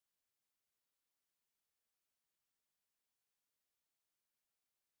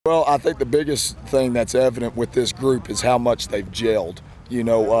Well, I think the biggest thing that's evident with this group is how much they've gelled.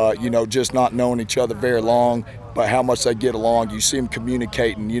 Just not knowing each other very long, but how much they get along. You see them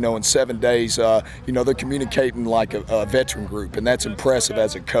communicating, in 7 days, they're communicating like a veteran group, and that's impressive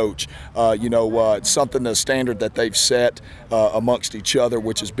as a coach. It's something, the standard that they've set amongst each other,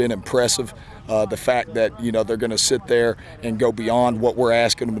 which has been impressive. The fact that, they're going to sit there and go beyond what we're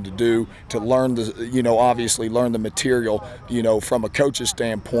asking them to do to learn obviously learn the material, from a coach's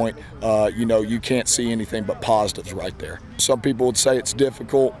standpoint, you can't see anything but positives right there. Some people would say it's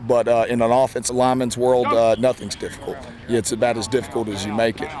difficult, but in an offensive lineman's world, nothing's difficult. It's about as difficult as you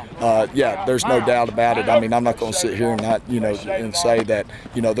make it. Yeah, there's no doubt about it. I mean, I'm not going to sit here and not, and say that,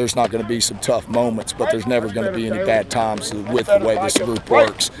 there's not going to be some tough moments, but there's never going to be any bad times with the way this group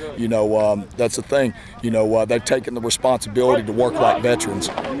works. That's the thing. They've taken the responsibility to work like veterans,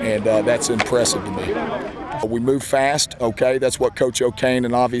 and that's impressive to me. We move fast, okay? That's what Coach O'Kane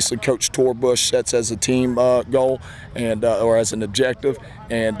and obviously Coach Torbush sets as a team goal and or as an objective.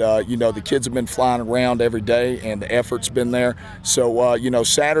 And, the kids have been flying around every day, and the effort's been there. So,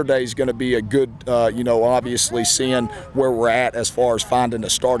 Saturday's going to be a good, obviously seeing where we're at as far as finding a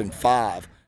starting five.